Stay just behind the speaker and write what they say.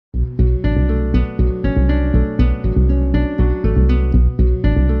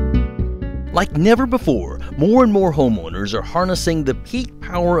Like never before, more and more homeowners are harnessing the peak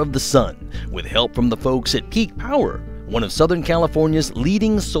power of the sun with help from the folks at Peak Power, one of Southern California's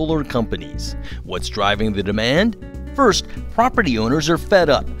leading solar companies. What's driving the demand? First, property owners are fed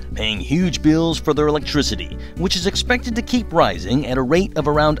up, paying huge bills for their electricity, which is expected to keep rising at a rate of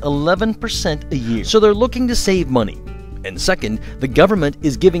around 11% a year. So they're looking to save money. And second, the government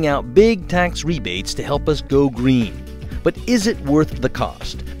is giving out big tax rebates to help us go green. But is it worth the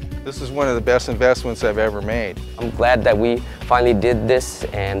cost? This is one of the best investments I've ever made. I'm glad that we finally did this,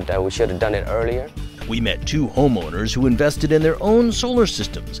 and we should have done it earlier. We met two homeowners who invested in their own solar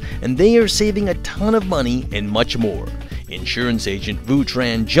systems, and they are saving a ton of money and much more. Insurance agent Vu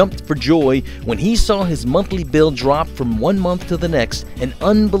Tran jumped for joy when he saw his monthly bill drop from one month to the next an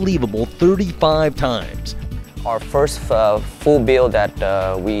unbelievable 35 times. Our first full bill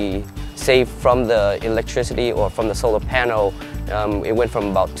that we saved from the electricity or from the solar panel, it went from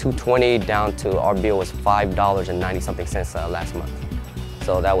about $220 down to our bill was $5.90 cents last month.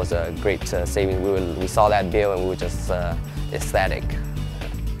 So that was a great saving. We saw that bill and we were just ecstatic.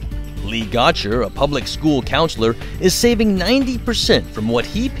 Lee Gotcher, a public school counselor, is saving 90% from what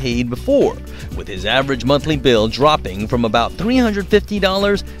he paid before, with his average monthly bill dropping from about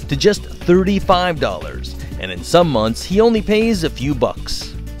 $350 to just $35. And in some months, he only pays a few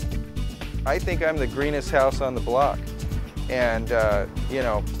bucks. I think I'm the greenest house on the block. And, you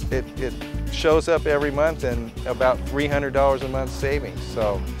know, it shows up every month and about $300 a month savings.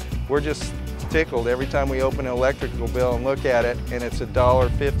 So we're just tickled every time we open an electrical bill and look at it, and it's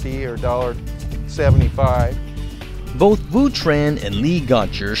 $1.50 or $1.75. Both Vu Tran and Lee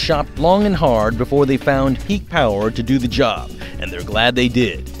Gotcher shopped long and hard before they found Peak Power to do the job, and they're glad they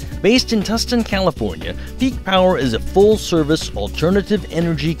did. Based in Tustin, California, Peak Power is a full-service alternative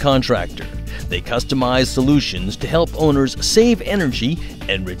energy contractor. They customize solutions to help owners save energy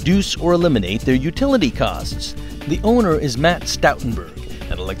and reduce or eliminate their utility costs. The owner is Matt Stoutenberg,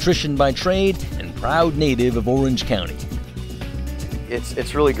 an electrician by trade and proud native of Orange County.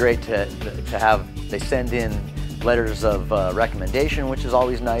 It's really great to have, they send in letters of recommendation, which is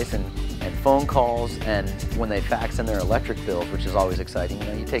always nice, and phone calls, and when they fax in their electric bills, which is always exciting. You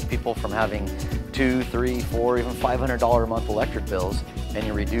know, you take people from having $200, $300, $400, even $500 a month electric bills, and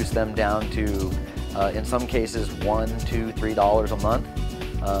you reduce them down to, in some cases, $1, $2, $3 a month.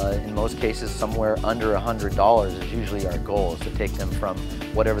 In most cases, somewhere under $100 is usually our goal, is to take them from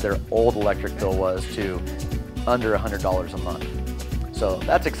whatever their old electric bill was to under $100 a month. So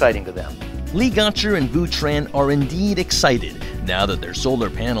that's exciting to them. Lee Gotcher and Vu Tran are indeed excited now that their solar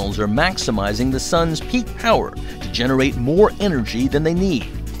panels are maximizing the sun's peak power to generate more energy than they need.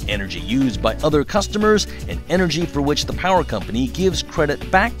 Energy used by other customers and energy for which the power company gives credit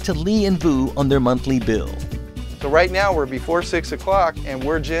back to Lee and Vu on their monthly bill. So right now we're before 6 o'clock and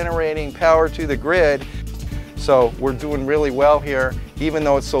we're generating power to the grid. So we're doing really well here, even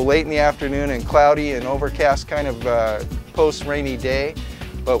though it's so late in the afternoon and cloudy and overcast kind of post-rainy day,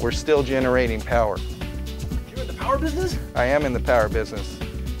 but we're still generating power. You're in the power business? I am in the power business.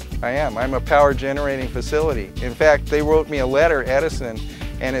 I am. I'm a power generating facility. In fact, they wrote me a letter, Edison,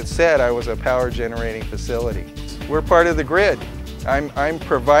 and it said I was a power generating facility. We're part of the grid. I'm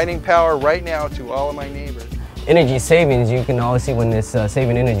providing power right now to all of my neighbors. Energy savings, you can always see when it's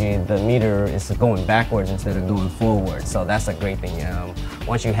saving energy, the meter is going backwards instead of going forward. So that's a great thing.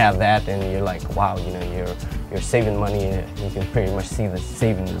 Once you have that, then you're like, wow, you know, you're saving money. You can pretty much see the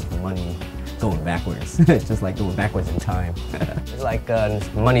saving of the money going backwards. It's just like going backwards in time. It's like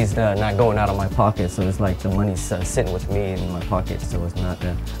money's not going out of my pocket, so it's like the money's sitting with me in my pocket. So it's not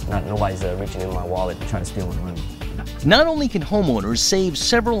nobody's reaching in my wallet and trying to steal my money. Not only can homeowners save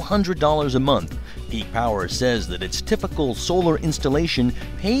several $100s a month, Peak Power says that its typical solar installation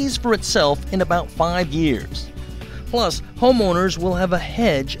pays for itself in about 5 years. Plus, homeowners will have a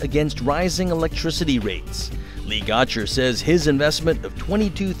hedge against rising electricity rates. Lee Gotcher says his investment of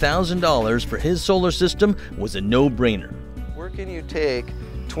 $22,000 for his solar system was a no-brainer. Where can you take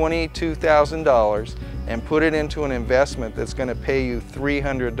 $22,000 and put it into an investment that's going to pay you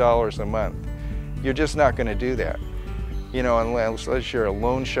 $300 a month? You're just not going to do that, you know, unless you're a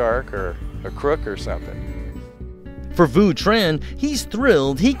loan shark or a crook or something. For Vu Tran, he's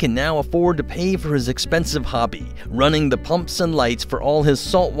thrilled he can now afford to pay for his expensive hobby, running the pumps and lights for all his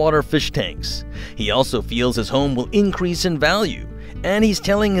saltwater fish tanks. He also feels his home will increase in value, and he's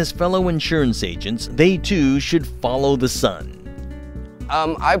telling his fellow insurance agents they too should follow the sun.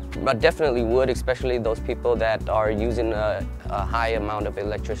 I definitely would, especially those people that are using a high amount of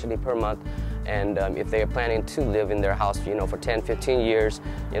electricity per month. And if they're planning to live in their house, for 10, 15 years,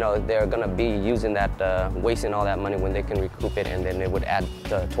 they're going to be using that, wasting all that money when they can recoup it, and then it would add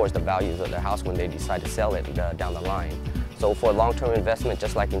towards the values of their house when they decide to sell it down the line. So for a long-term investment,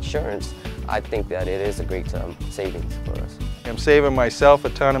 just like insurance, I think that it is a great savings for us. I'm saving myself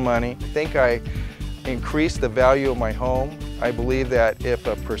a ton of money. I think I increased the value of my home. I believe that if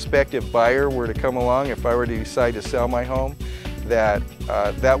a prospective buyer were to come along, if I were to decide to sell my home, that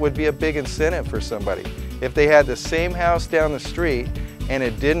that would be a big incentive for somebody. If they had the same house down the street and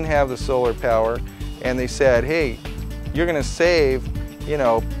it didn't have the solar power, and they said, hey, you're going to save,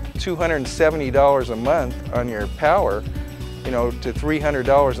 $270 a month on your power, to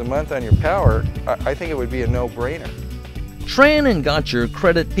 $300 a month on your power, I think it would be a no-brainer. Tran and Gotcher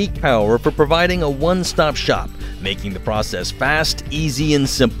credit Peak Power for providing a one-stop shop, making the process fast, easy, and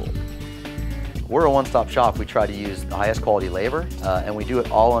simple. We're a one-stop shop. We try to use the highest quality labor, and we do it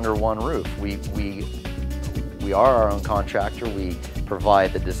all under one roof. We are our own contractor. We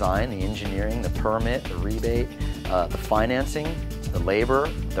provide the design, the engineering, the permit, the rebate, the financing, the labor.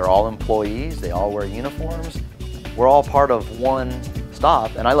 They're all employees. They all wear uniforms. We're all part of one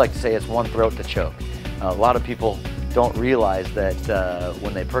stop, and I like to say it's one throat to choke. A lot of people don't realize that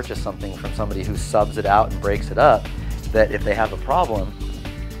when they purchase something from somebody who subs it out and breaks it up, that if they have a problem,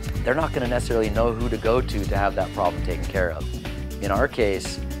 they're not going to necessarily know who to go to have that problem taken care of. In our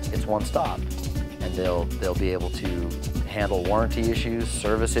case, it's one stop, and they'll be able to handle warranty issues,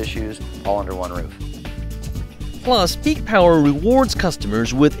 service issues, all under one roof. Plus, Peak Power rewards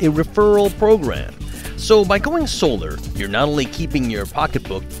customers with a referral program. So by going solar, you're not only keeping your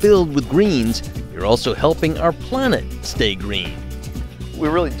pocketbook filled with greens, you're also helping our planet stay green. We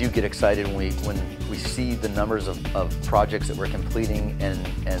really do get excited when we see the numbers of projects that we're completing and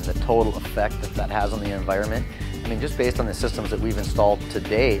the total effect that has on the environment. I mean, just based on the systems that we've installed to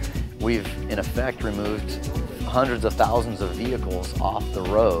date, we've in effect removed hundreds of thousands of vehicles off the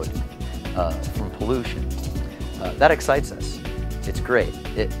road from pollution. That excites us. It's great.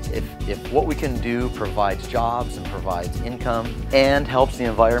 If what we can do provides jobs and provides income and helps the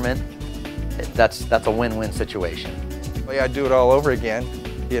environment, that's a win-win situation. Well, I'd do it all over again.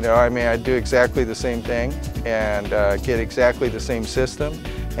 I'd do exactly the same thing and get exactly the same system,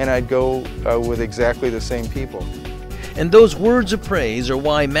 and I'd go with exactly the same people. And those words of praise are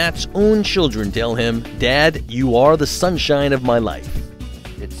why Matt's own children tell him, "Dad, you are the sunshine of my life."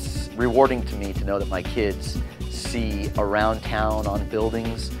 It's rewarding to me to know that my kids see around town on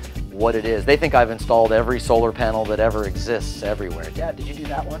buildings what it is. They think I've installed every solar panel that ever exists everywhere. Dad, did you do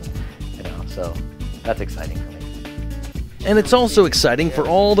that one? So that's exciting for me. And it's also exciting for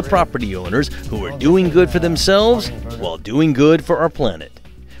all the property owners who are doing good for themselves while doing good for our planet.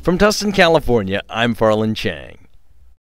 From Tustin, California, I'm Farland Chang.